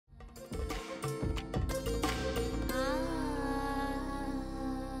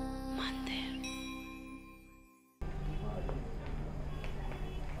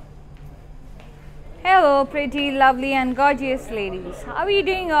Hello pretty, lovely and gorgeous ladies. How are you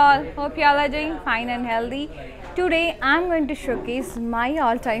doing all? Hope you all are doing fine and healthy. Today I'm going to showcase my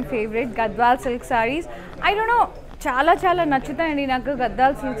all-time favorite Gadwal silk sarees. I don't know, chala nachutayandi naku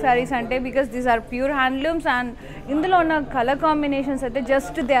Gadwal silk sarees ante because these are pure handlooms and indulo unna color combinations aithe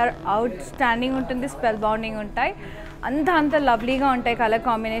just they are outstanding untundi, spellbounding untayi. Anta lovely ga untayi color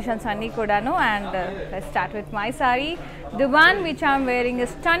combinations anni kodanu. And let's start with my saree. The one which I am wearing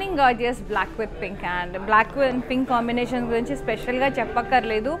is stunning gorgeous black with pink, and black and pink combination gurinchi special ga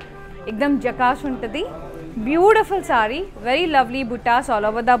cheppakkarledu, ekdam jakash untadi. Beautiful saree, very lovely buttas all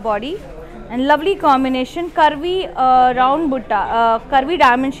over the body and lovely combination, curvy round butta, curvy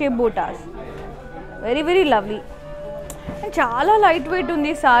diamond shape buttas, very lovely. And chala lightweight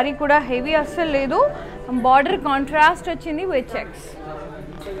undi saree kuda, heavy assalu ledu. Border contrast vachindi with checks.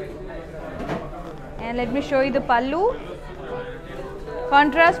 And let me show you the pallu.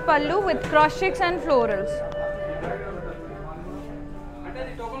 Contrast pallu with cross checks and florals.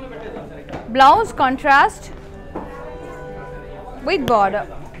 Blouse contrast with border.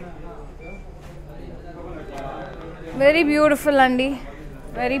 Very beautiful andi,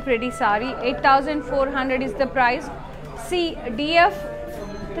 very pretty saree. 8,400 is the price. See, DF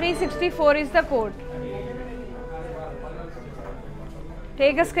 364 is the code.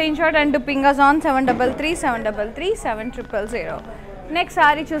 Take a screenshot and to ping us on 733-733-7000. Next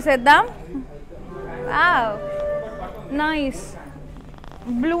saree chuseddam. Wow, nice.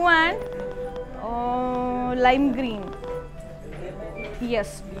 Blue and lime green.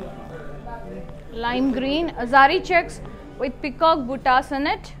 Yes, lime green. Zari checks with peacock buttas in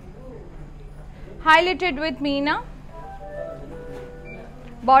it. Highlighted with meena.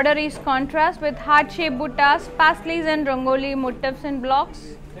 Border is contrast with heart shaped buttas, paisleys and rangoli motifs and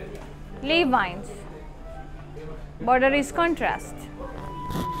blocks. Leaf vines. Border is contrast.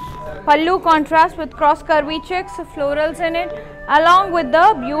 Pallu contrast with cross curvy checks, florals in it, along with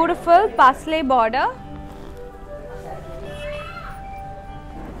the beautiful paisley border.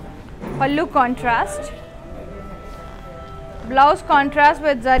 Pallu contrast. Blouse contrast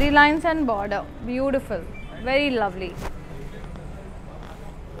with zari lines and border. Beautiful, very lovely.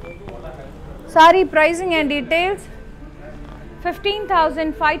 Saree pricing and details.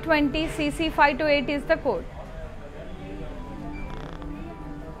 15,520, CC 528 is the code.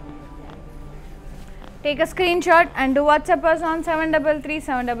 Take a screenshot and do WhatsApp us on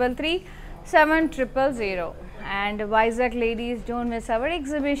 733-733-7000. And Vizag ladies, don't miss our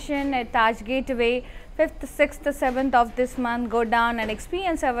exhibition at Taj Gateway, 5th, 6th, 7th of this month. Go down and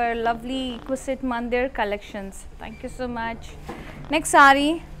experience our lovely exquisite Mandir collections. Thank you so much. Next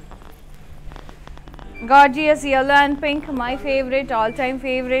saree. Gorgeous yellow and pink, my favorite, all-time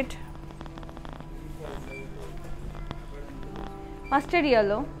favorite. Mustard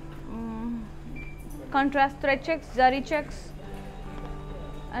yellow. Contrast thread checks, zari checks,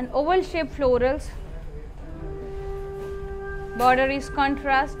 and oval shaped florals. Border is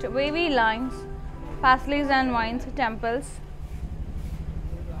contrast, wavy lines, paisleys and vines, temples.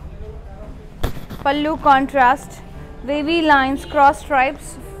 Pallu contrast, wavy lines, cross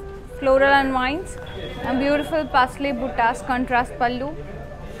stripes, floral and vines, and beautiful paisley buttas, contrast pallu.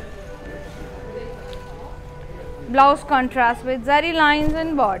 Blouse contrast with zari lines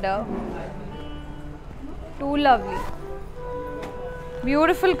and border. Too lovely.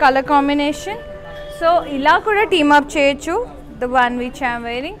 Beautiful color combination. So, ila kuda team up cheyochu, the one which I am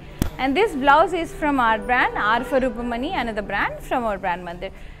wearing. And this blouse is from our brand, R for Rupamani, another brand from our brand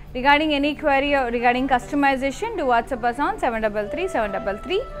Mandir. Regarding any query or regarding customization, do WhatsApp us on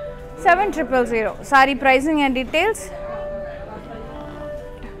 733-733-7000. Saree pricing and details.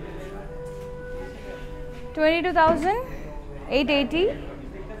 22,880.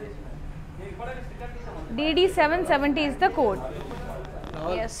 DD 770 is the code.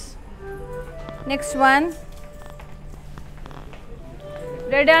 Yes. Next one.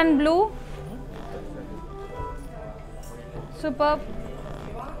 Red and blue. Superb.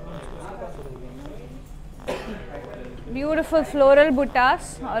 Beautiful floral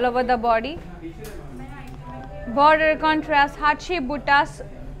buttas all over the body. Border contrast, heart shaped buttas,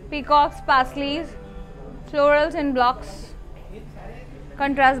 peacocks, paisleys, florals in blocks.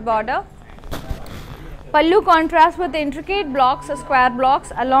 Contrast border. Pallu contrast with intricate blocks, square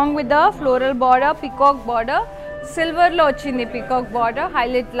blocks, along with the floral border, peacock border. Silver lo ochindi peacock border,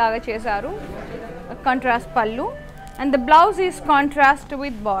 highlight laga chesaru. Contrast pallu, and the blouse is contrast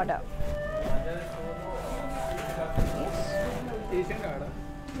with border.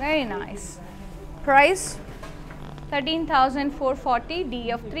 Very nice. Price 13,440,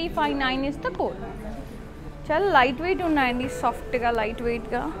 DF 359 is the code. Chala lightweight unnayandi, soft ga lightweight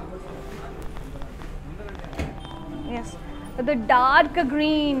ga. Yes, the dark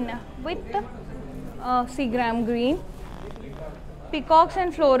green with seagram green, peacocks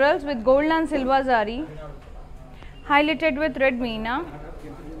and florals with gold and silver zari, highlighted with red meena,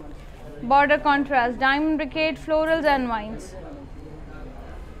 border contrast, diamond brocade, florals and vines.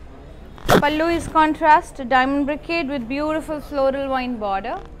 Pallu is contrast, diamond brocade with beautiful floral vine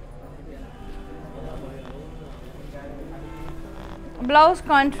border. Blouse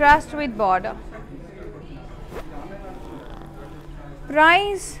contrast with border.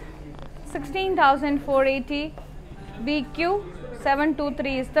 Price 16,480, BQ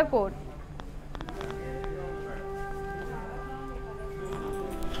 723 is the code.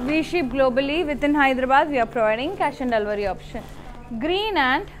 We ship globally. Within Hyderabad we are providing cash and delivery option. Green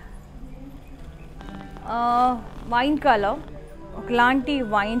and wine color, Oklanti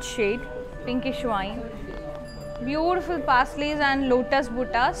wine shade, pinkish wine. Beautiful paisleys and lotus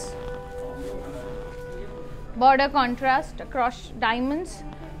buttas. Border contrast, across diamonds,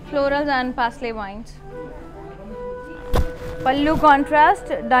 florals and paisley vines. Pallu contrast,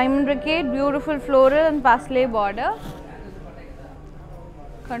 diamond brocade, beautiful floral and paisley border.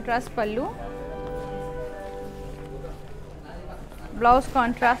 Contrast pallu. Blouse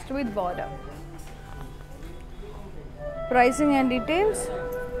contrast with border. Pricing and details.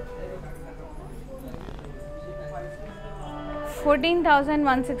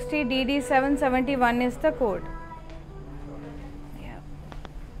 14,160, DD 771 is the code. Yeah.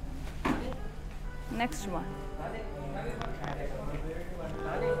 Next one.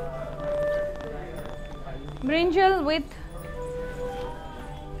 Brinjal with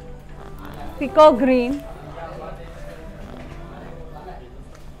peacock green.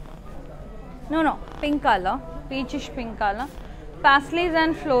 No, pink color, peachish pink color. Paisleys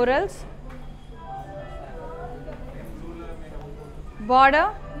and florals. Border,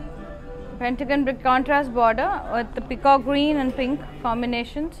 pentagon brick contrast border with the peacock green and pink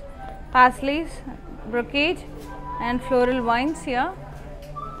combinations. Paisleys, brocade and floral vines here.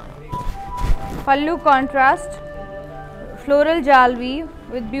 Pallu contrast, floral jal weave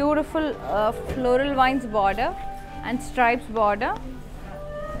with beautiful floral vines border and stripes border.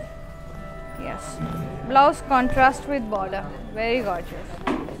 Yes. Blouse contrast with border. Very gorgeous.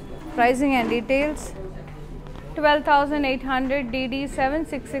 Pricing and details. 12,800, DD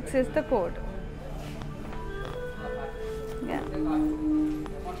 766 is the code. Yeah.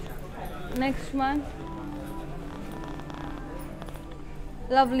 Next one.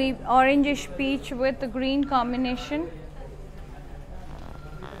 Lovely orangish peach with the green combination.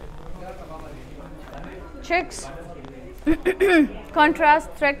 Checks.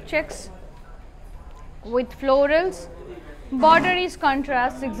 Contrast thread checks with florals. Border is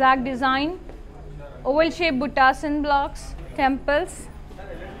contrast, zigzag design. Oval shaped buttas and blocks, temples.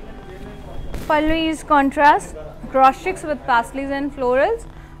 Pallu is contrast, cross checks with paisleys and florals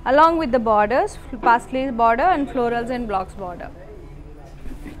along with the borders, paisley border and florals and blocks border.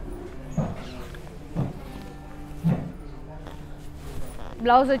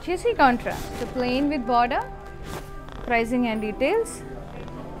 Blouse vachesi contrast, so plain with border. Pricing and details.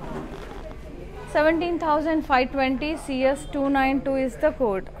 17,520, CS 292 is the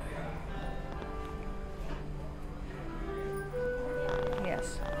code.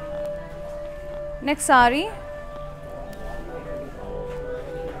 Yes. Next sari.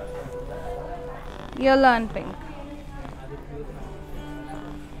 Yellow and pink.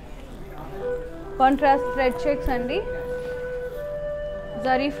 Contrast thread checks and the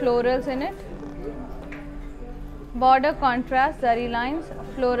zari florals in it. Border contrast, zari lines,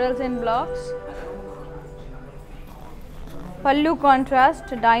 florals in blocks. Pallu contrast,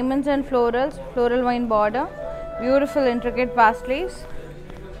 diamonds and florals, floral vine border, beautiful intricate paisleys.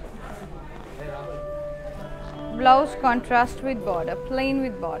 Blouse contrast with border, plain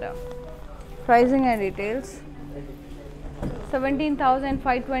with border. Pricing and details.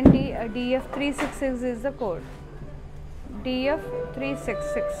 17,520, DF 366 is the code. DF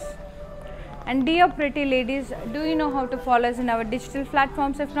 366. And dear pretty ladies, do you know how to follow us in our digital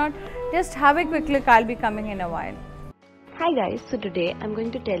platforms? If not, just have a quick look. I'll be coming in a while. Hi guys, so today I'm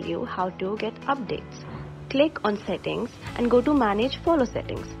going to tell you how to get updates. Click on settings and go to manage follow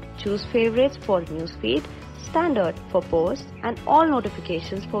settings. Choose favorites for newsfeed, standard for posts and all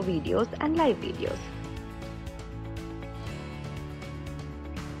notifications for videos and live videos.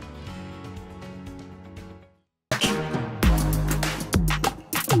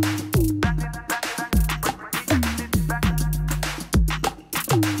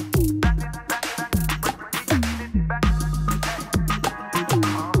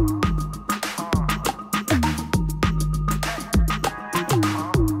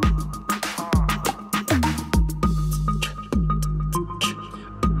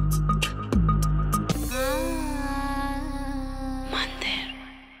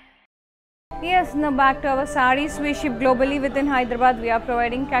 Welcome back to our sarees. We ship globally within Hyderabad. We are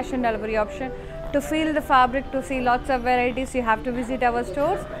providing cash on delivery option. To feel the fabric, to see lots of varieties, you have to visit our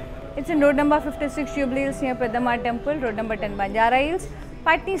stores. It's in road number 56 Jubilee Hills near Peddamma Temple, road number 10 Banjara Hills,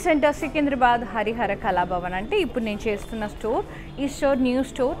 Patni Center, Secunderabad, Harihara Kala Bhavan. Ante ippudu nenu chestunna store. Ee store new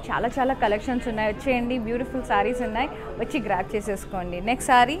store, chala collections unnayi. Vacheyandi, beautiful sarees unnayi. Vachi grab cheseskondi. Next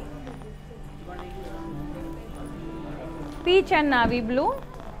saree, peach and navy blue,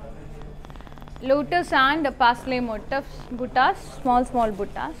 lotus and parsley motifs, buttas, small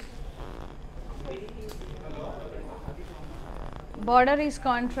buttas. Border is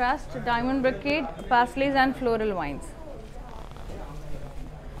contrast, diamond brocade, parsleys and floral vines.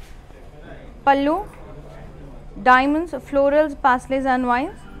 Pallu, diamonds, florals, parsleys and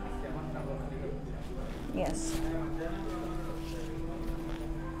vines. Yes.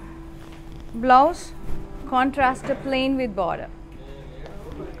 Blouse, contrast plain with border.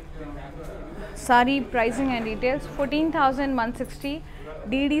 Saree pricing and details, 14,160,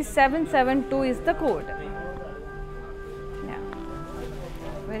 DD 772 is the code.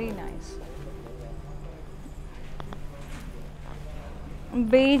 Very nice.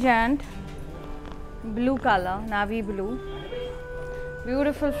 Beige and blue color, navy blue.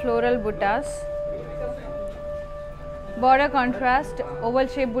 Beautiful floral buttas. Border contrast, oval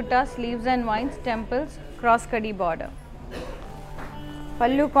shape buttas, leaves and vines, temples, cross kadi border.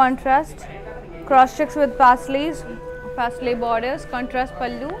 Pallu contrast, cross checks with parsleys, parsley borders, contrast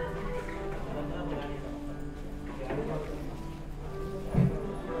pallu.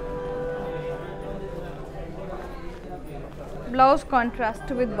 Blouse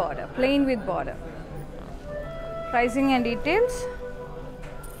contrast with border, plain with border. Pricing and details,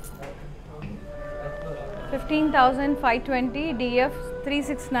 15,520, DF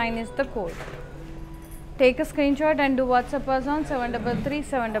 369 is the code. Take a screenshot and do WhatsApp us on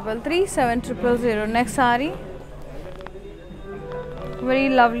 733-733-7000. Next saree, very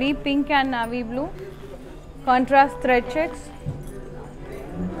lovely pink and navy blue, contrast thread checks,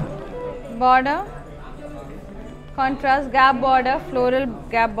 border, contrast gap border, floral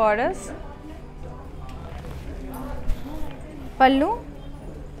gap borders. Pallu,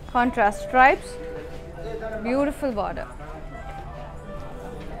 contrast stripes, beautiful border.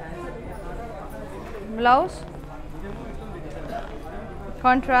 Blouse,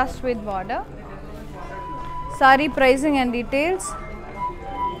 contrast with border. Saree pricing and details,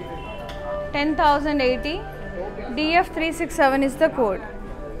 10,080, DF 367 is the code.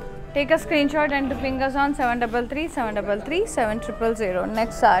 Take a screenshot and ping us on 733-733-7000.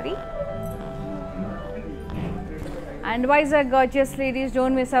 Next saree. And Vizag gorgeous ladies,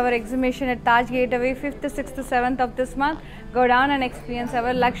 don't miss our exhibition at Taj Gateway 5th, 6th, 7th of this month. Go down and experience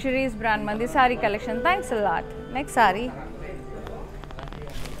our luxurious brand Mandir Saree collection. Thanks a lot. Next saree.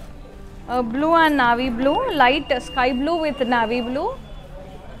 Blue and navy blue, light sky blue with navy blue.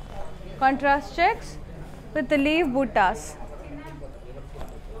 Contrast checks with the leaf buttas.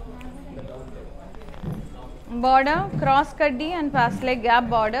 Border, cross kaddi and parsley gap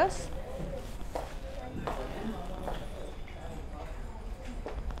borders.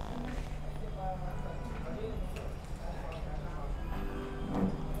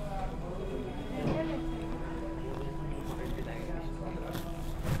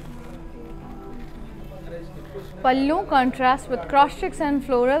 Pallu contrast with cross checks and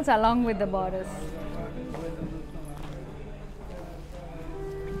florals along with the borders.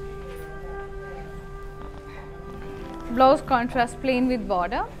 Blouse contrast plain with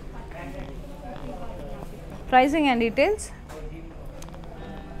border. Pricing and details,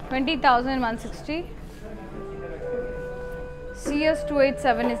 20,160, CS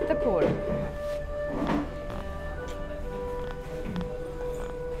 287 is the code.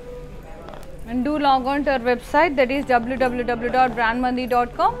 And do log on to our website, that is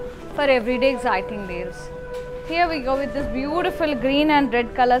www.brandmandir.com, for everyday exciting deals. Here we go with this beautiful green and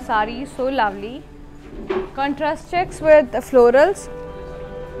red color saree, so lovely. Contrast checks with the florals.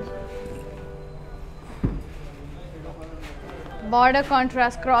 Border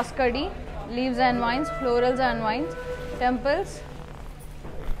contrast cross kadi, leaves and vines, florals and vines, temples.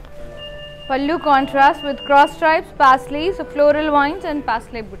 Pallu contrast with cross stripes, parsleys, floral vines and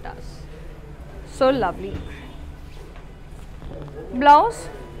parsley buttas. So lovely. Blouse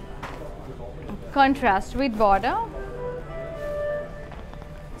contrast with border.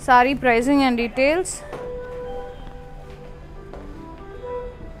 Saree pricing and details,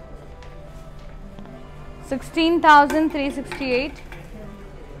 16,368.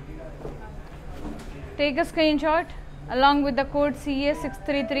 Take a screenshot along with the code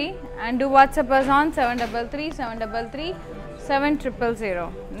CA633 and do WhatsApp us on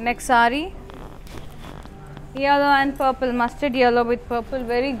 733-733-7000. Next saree, Yellow and purple, mustard yellow with purple,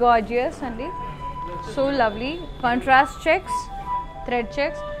 very gorgeous and so lovely. Contrast checks, thread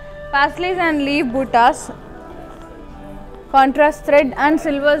checks, paisleys and leaf buttas, contrast thread and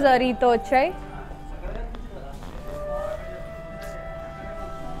silver zari to vachai.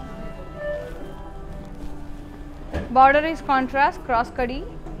 Border is contrast, cross kadi,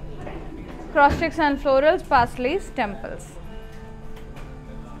 cross checks and florals, paisleys, temples.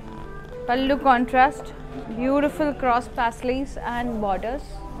 Pallu contrast, beautiful cross paisleys and borders.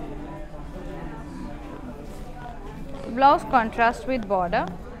 Blouse contrast with border.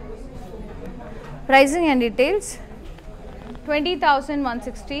 Pricing and details.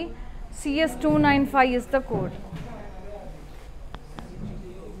 20,160. CS295 is the code.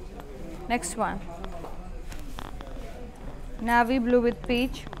 Next one. Navy blue with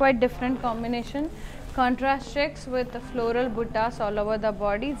peach, quite different combination. Contrast checks with the floral buttas all over the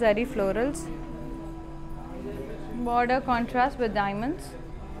body, zari florals. Border contrast with diamonds.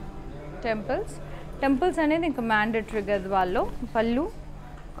 Temples. Temples అనేది ఇంకా mandatory గద్వాల్లో. పల్లు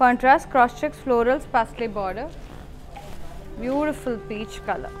contrast, cross checks, florals, paisley border. Beautiful peach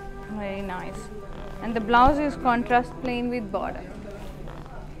color, very nice. And the blouse is contrast plain with border.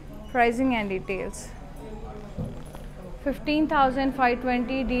 Pricing and details.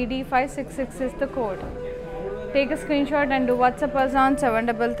 15,520. DD566 is the code. Take a screenshot and do WhatsApp us on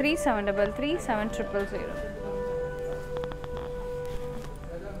 733 733 7000.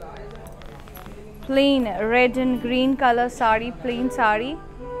 Plain red and green color saree, plain saree.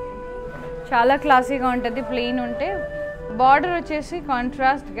 Chala classy ga untadi plain unte. Border vachesi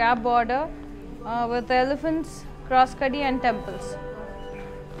contrast gap border with elephants, cross kadi and temples.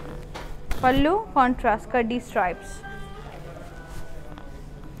 Pallu contrast kadi stripes.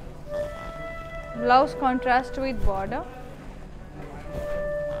 Blouse contrast with border.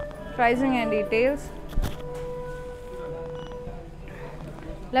 Pricing and details.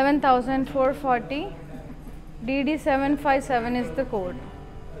 11,440. DD757 is the code.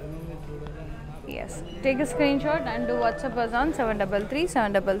 Yes, take a screenshot and do WhatsApp us on 733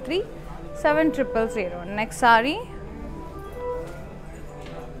 733 7000. Next saree.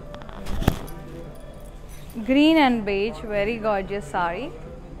 Green and beige, very gorgeous saree.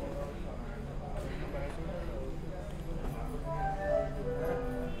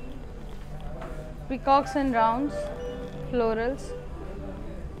 Peacocks and rounds, florals.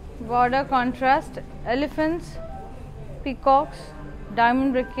 Border contrast, elephants, peacocks,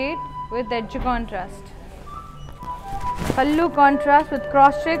 diamond brocade with edge contrast. Pallu contrast with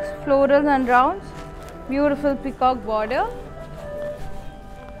cross checks, florals and rounds. Beautiful peacock border.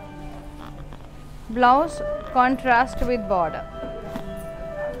 Blouse contrast with border.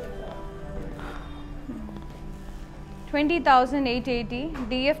 20,880.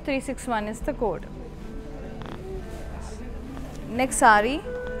 DF361 is the code. Next saree.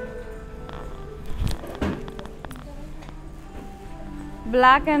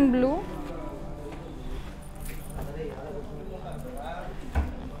 Black and blue.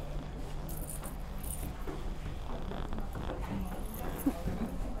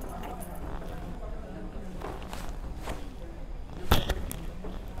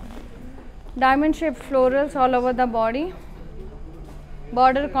 Diamond shaped florals all over the body.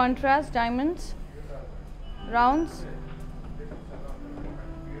 Border contrast, diamonds, rounds,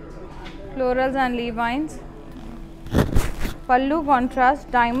 florals and leaf vines. Pallu contrast,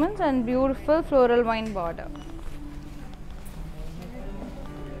 diamonds and beautiful floral vine border.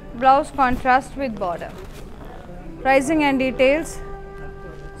 Blouse contrast with border. Pricing and details.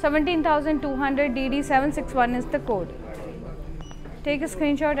 17,200. DD761 is the code. Take a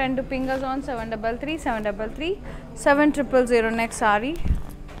screenshot and do ping us on 733 733 7000. Next saree.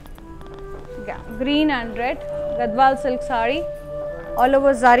 Green and red. Gadwal silk saree. All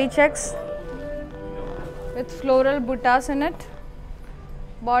over zari checks with floral buttas in it.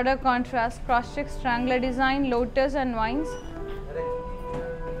 Border contrast, cross checks, triangular design, lotus and vines.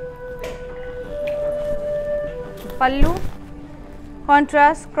 Pallu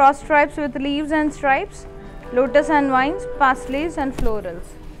contrast, cross stripes with leaves and stripes, lotus and vines, paisleys and florals.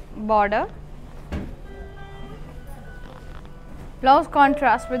 Border. Blouse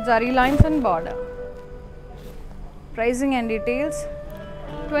contrast with zari lines and border. Pricing and details.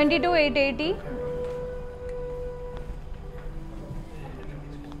 22,880.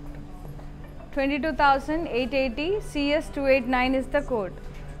 22,880. CS289 is the code.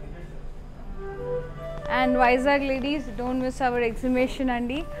 And Vizag ladies, don't miss our exhibition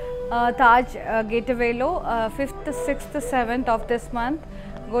andi. Taj Gateway lo 5th, 6th, 7th of this month.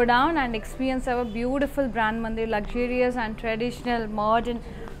 Go down and experience our beautiful brand Mandir, luxurious and traditional modern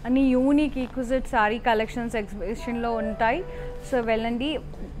అన్ని unique ఈక్విజిట్ sorry collections ఎగ్జిబిషన్లో ఉంటాయి. So వెళ్ళండి.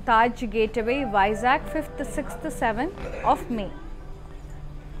 Taj gateway Vizag 5th, 6th, 7th of May.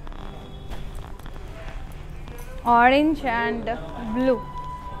 Orange and blue.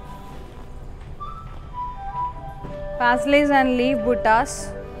 Paisleys and leaf buttas.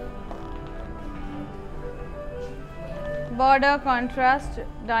 Border contrast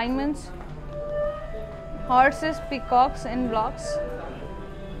diamonds. Horses, peacocks in blocks.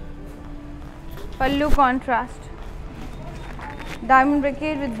 Pallu contrast. Diamond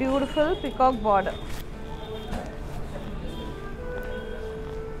brocade with beautiful peacock border.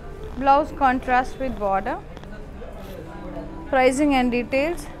 Blouse contrast with border. Pricing and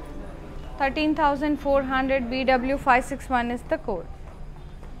details. 13,400 BW561 is the code.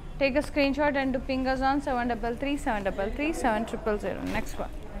 Take a screenshot and do ping us on 733 733 7000. Next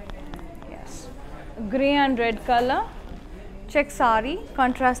one. Yes. Grey and red color. Check saree.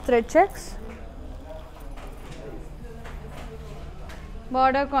 Contrast thread checks.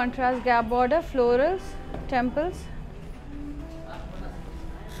 Border contrast gap border. Florals. Temples.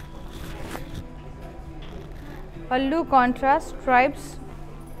 Pallu contrast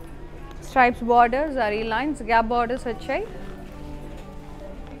stripes border, zari lines, gap borders achai.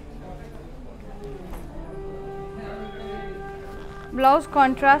 Blouse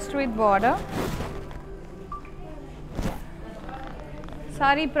contrast with border.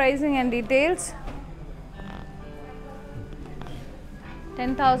 Sari pricing and details.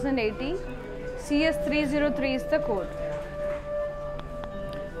 10,080. CS303 is the code.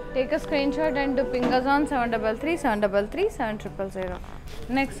 Take a screenshot and do ping us on 733 733 7000.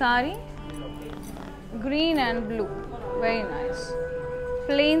 Next saree, green and blue, very nice.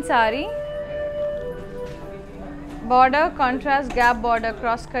 Plain saree, border contrast gap border,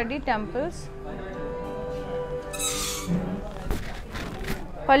 cross cutty temples.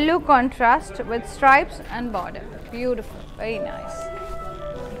 Pallu contrast with stripes and border, beautiful, very nice.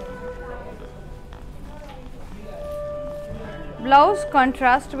 Blouse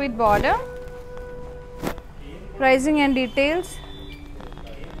contrast with border. Pricing and details.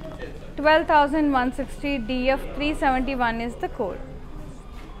 12,160 DF371 is the code.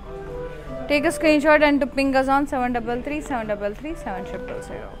 Take a screenshot and to ping us on 733 733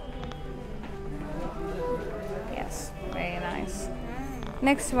 7000. Yes, very nice.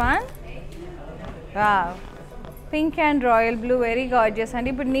 Next one. Wow. Pink and royal blue, very gorgeous. And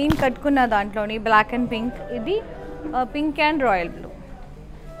ఇప్పుడు నేను కట్టుకున్న దాంట్లోని black and pink, ఇది pink and royal blue.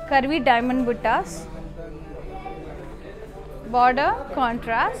 Curvy diamond buttas. Border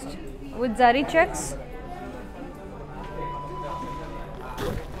contrast with zari checks.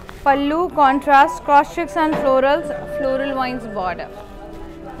 Pallu contrast cross checks and florals, floral vines border.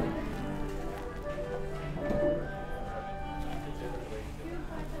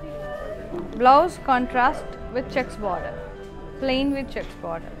 Blouse contrast with checks border, plain with checks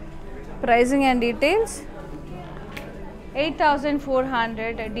border. Pricing and details.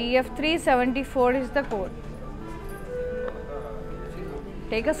 8,400 DF374 is the code.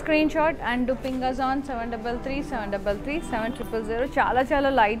 Take a screenshot and do ping us on 733 733 7000. చాలా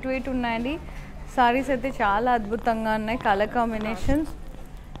చాలా light weight ఉన్నాయండి. సారీస్ అయితే చాలా అద్భుతంగా ఉన్నాయి, colour combinations.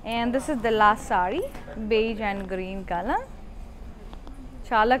 And this is the last sorry, beige and green colour.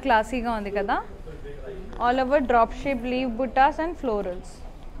 చాలా క్లాసీగా ఉంది కదా. All over drop shape leave బుట్టాస్ and florals,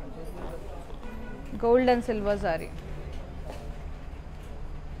 gold and silver sorry.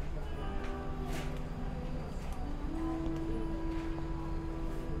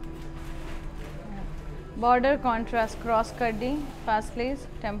 Border contrast cross cutting, paisleys,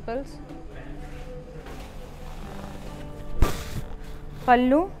 temples.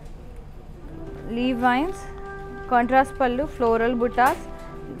 Pallu, leaf vines, contrast pallu, floral buttas,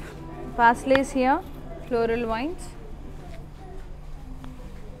 paisleys here, floral vines.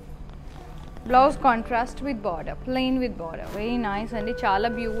 Blouse contrast with border, plain with border, very nice and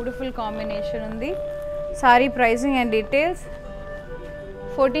chala beautiful combination undi. Saree pricing and details.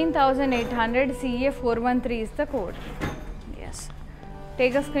 14,800 CA413 is the code. Yes.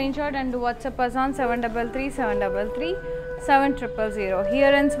 Take a screenshot and do WhatsApp us on 733 733 7000.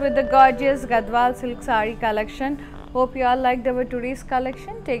 Here ends with the gorgeous Gadwal silk saree collection. Hope you all liked our today's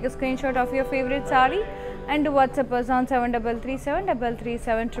collection. Take a screenshot of your favorite saree and do WhatsApp us on 733 733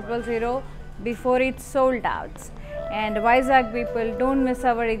 7000 before it's sold out. And Vizag people, don't miss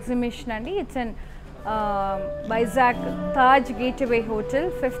our exhibition, and it's an Vizag Taj Gateway Hotel,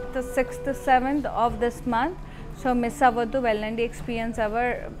 5th, 6th, 7th of this month. So miss avoddu, velandi, experience our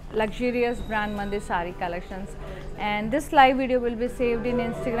luxurious brand Mandir Saree collections. And this live video will be saved in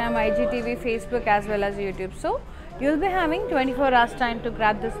Instagram, IGTV, Facebook as well as YouTube. So you'll be having 24 hours time to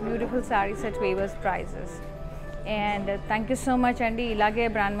grab this beautiful sarees at waivers prices. And thank you so much అండి. ఇలాగే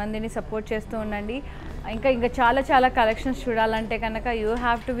brand మందిని support చేస్తూ ఉండండి. ఇంకా చాలా collections చూడాలంటే కనుక you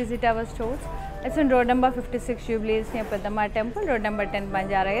have to visit our stores. It's in road number 56 Jubilees near పెద్దమ్మ temple, road number 10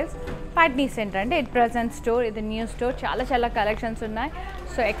 Banjara hills, Patny centre. అంటే ఇట్ ప్రజెంట్ స్టోర్, ఇది న్యూ స్టోర్. చాలా కలెక్షన్స్ ఉన్నాయి.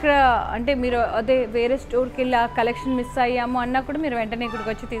 సో ఎక్కడ అంటే మీరు అదే వేరే స్టోర్కి వెళ్ళి కలెక్షన్ మిస్ అయ్యాము అన్నా కూడా మీరు వెంటనే ఇక్కడికి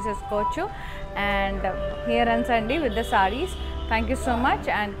వచ్చి తీసేసుకోవచ్చు. అండ్ హియర్ అన్స్ అండి with the saris. Thank you so much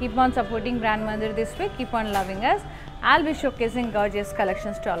and keep on supporting Brand Mandir this way. Keep on loving us. I'll be showcasing gorgeous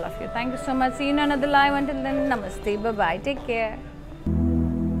collections to all of you. Thank you so much. See you in another live. Until then, namaste. Bye-bye. Take care.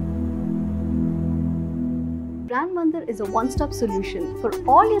 Brand Mandir is a one-stop solution for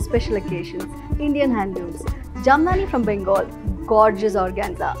all your special occasions. Indian handlooms, Jamnani from Bengal, gorgeous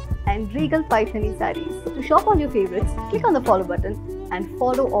organza, and regal Paithani sarees. To shop all your favorites, click on the follow button and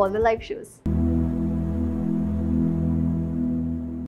follow all the live shows.